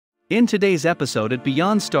In today's episode at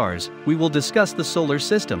Beyond Stars, we will discuss the solar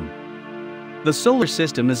system. The solar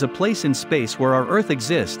system is a place in space where our Earth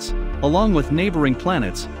exists, along with neighboring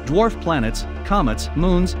planets, dwarf planets, comets,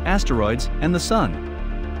 moons, asteroids, and the Sun.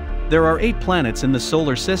 There are 8 planets in the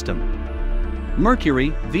solar system: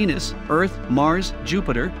 Mercury, Venus, Earth, Mars,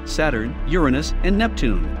 Jupiter, Saturn, Uranus, and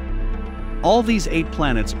Neptune. All these 8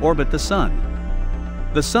 planets orbit the Sun.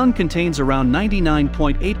 The Sun contains around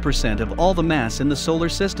 99.8% of all the mass in the solar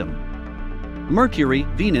system. Mercury,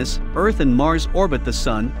 Venus, Earth and Mars orbit the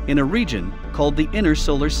Sun in a region called the Inner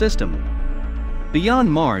Solar System.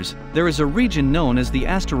 Beyond Mars, there is a region known as the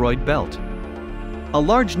asteroid belt. A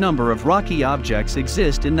large number of rocky objects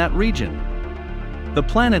exist in that region. The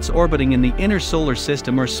planets orbiting in the Inner Solar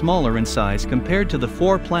System are smaller in size compared to the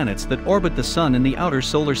 4 planets that orbit the Sun in the Outer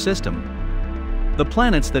Solar System. The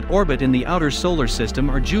planets that orbit in the Outer Solar System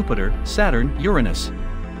are Jupiter, Saturn, Uranus,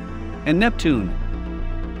 and Neptune.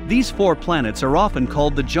 These 4 planets are often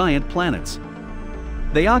called the giant planets.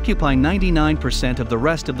 They occupy 99% of the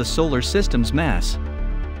rest of the solar system's mass.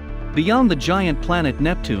 Beyond the giant planet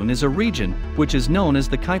Neptune is a region which is known as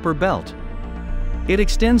the Kuiper Belt. It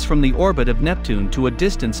extends from the orbit of Neptune to a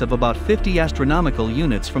distance of about 50 astronomical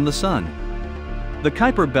units from the Sun. The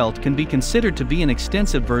Kuiper Belt can be considered to be an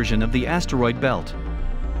extensive version of the asteroid belt.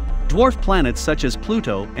 Dwarf planets such as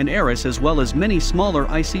Pluto and Eris, as well as many smaller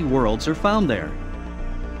icy worlds, are found there.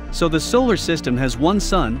 So the solar system has 1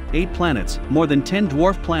 sun, 8 planets, more than 10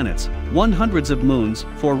 dwarf planets, hundreds of moons,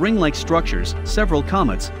 4 ring-like structures, several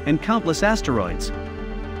comets, and countless asteroids.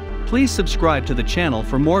 Please subscribe to the channel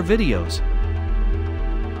for more videos.